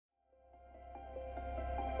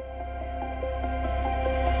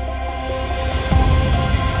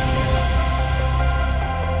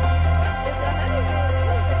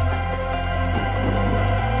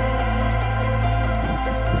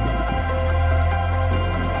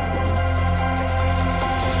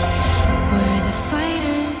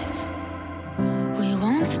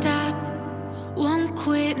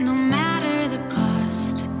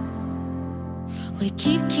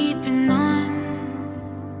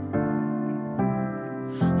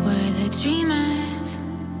dreamers.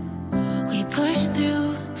 We push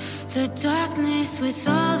through the darkness with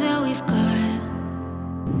all that we've got.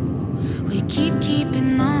 We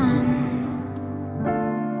keeping on.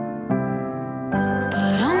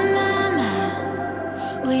 But oh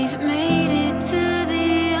mama, we've made it to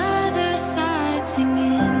the other side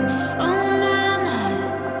singing. Oh mama,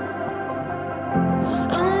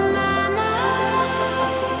 oh mama.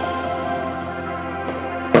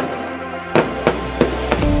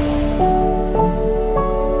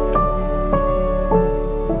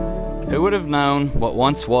 Who would have known what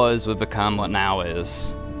once was would become what now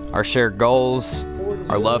is? Our shared goals,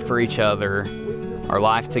 our love for each other, our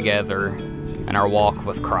life together, and our walk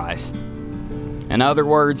with Christ. In other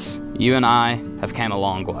words, you and I have come a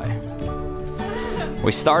long way.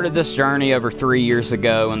 We started this journey over 3 years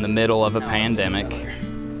ago in the middle of a pandemic.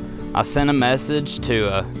 I sent a message to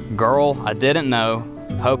a girl I didn't know,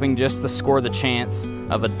 hoping just to score the chance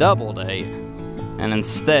of a double date. And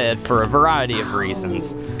instead, for a variety of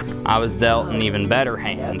reasons, I was dealt an even better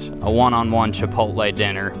hand, a one-on-one Chipotle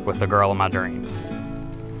dinner with the girl of my dreams.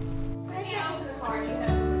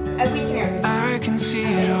 I can see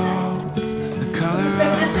it all, the color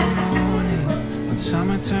of the morning, when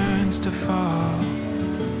summer turns to fall.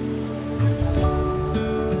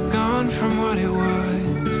 Gone from what it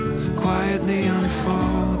was, quietly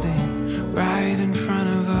unfolding, right in front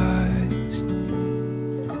of us.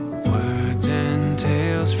 Words and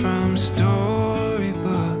tales from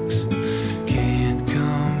storybooks can't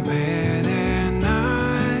compare, their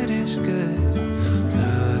night is good.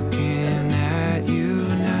 Looking at you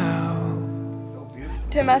now.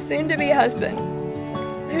 To my soon-to-be husband,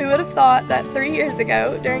 who would have thought that 3 years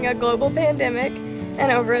ago, during a global pandemic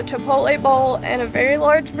and over a Chipotle bowl and a very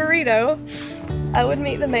large burrito, I would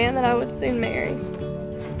meet the man that I would soon marry.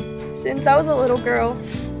 Since I was a little girl,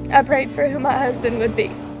 I prayed for who my husband would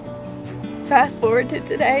be. Fast forward to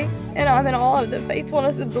today, and I'm in awe of the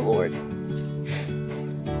faithfulness of the Lord.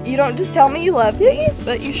 You don't just tell me you love me,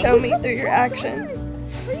 but you show me through your actions.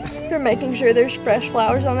 From making sure there's fresh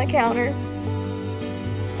flowers on the counter,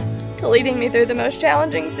 to leading me through the most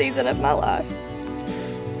challenging season of my life.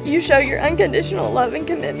 You show your unconditional love and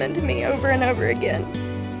commitment to me over and over again.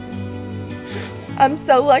 I'm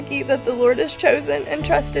so lucky that the Lord has chosen and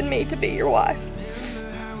trusted me to be your wife.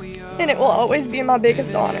 And it will always be my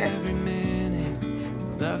biggest honor.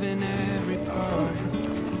 Loving every part.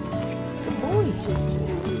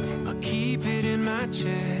 I'll keep it in my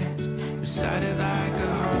chest, recite it like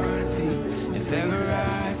a heartbeat, if ever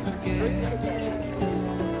I forget.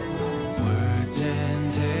 Words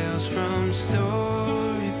and tales from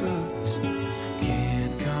storybooks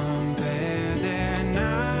can't compare, their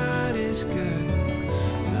night is good.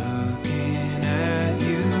 Looking at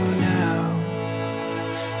you now,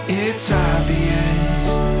 it's obvious,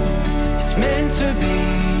 it's meant to be.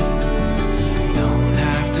 Don't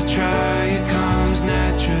have to try, it comes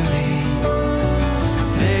naturally.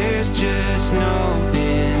 There's just no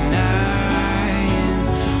denying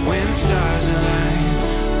when stars align,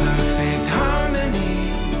 perfect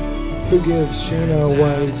harmony. Who gives Sheena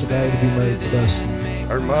away today to be married to Dustyn?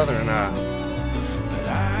 Her mother and I. But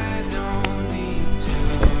I don't need to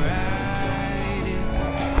write it.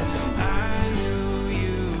 I knew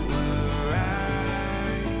you were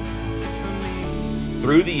right for me.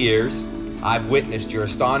 Through the years, I've witnessed your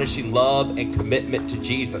astonishing love and commitment to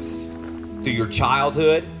Jesus. Through your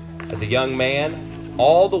childhood, as a young man,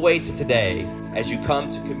 all the way to today, as you come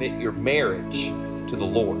to commit your marriage to the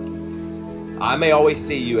Lord. I may always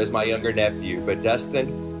see you as my younger nephew, but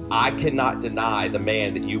Dustyn, I cannot deny the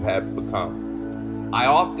man that you have become. I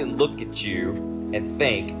often look at you and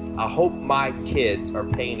think, I hope my kids are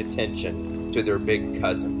paying attention to their big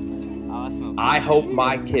cousin. I hope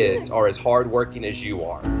my kids are as hardworking as you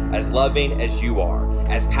are, as loving as you are,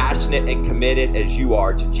 as passionate and committed as you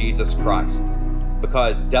are to Jesus Christ.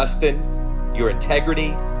 Because Dustyn, your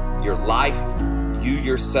integrity, your life, you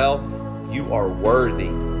yourself, you are worthy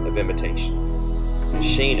of imitation.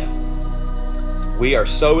 Sheena, we are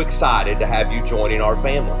so excited to have you joining our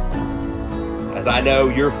family. As I know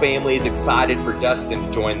your family is excited for Dustyn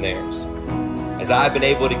to join theirs. As I've been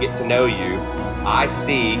able to get to know you, I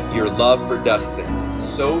see your love for Dustyn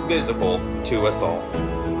so visible to us all.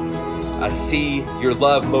 I see your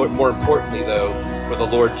love, more importantly though, for the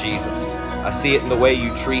Lord Jesus. I see it in the way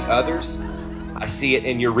you treat others. I see it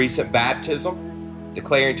in your recent baptism,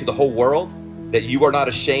 declaring to the whole world that you are not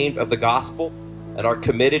ashamed of the gospel and are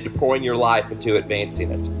committed to pouring your life into advancing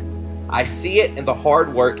it. I see it in the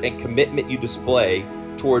hard work and commitment you display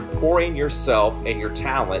toward pouring yourself and your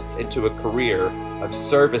talents into a career of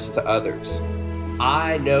service to others.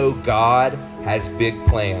 I know God has big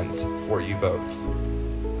plans for you both.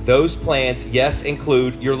 Those plans, yes,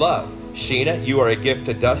 include your love. Sheena, you are a gift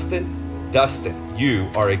to Dustyn. Dustyn, you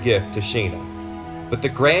are a gift to Sheena. But the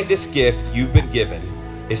grandest gift you've been given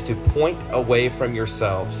is to point away from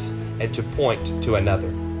yourselves and to point to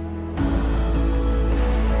another.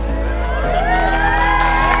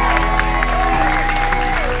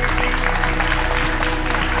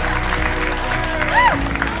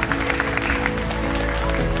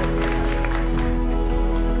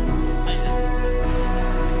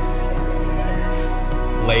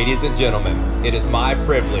 Ladies and gentlemen, it is my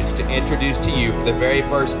privilege to introduce to you for the very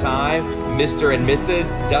first time, Mr. and Mrs.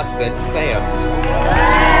 Dustyn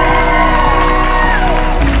Sams.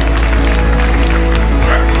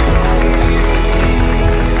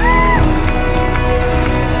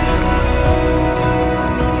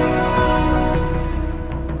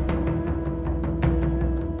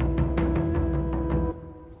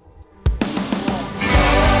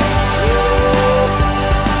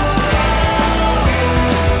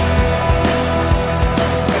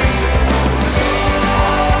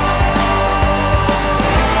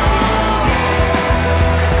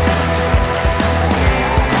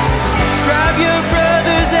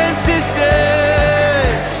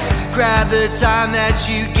 Grab the time that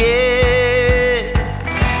you get.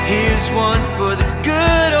 Here's one for the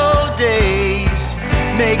good old days.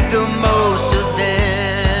 Make the most of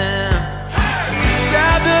them.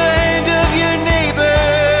 Grab the hand of your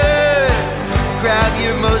neighbor. Grab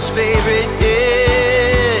your most favorite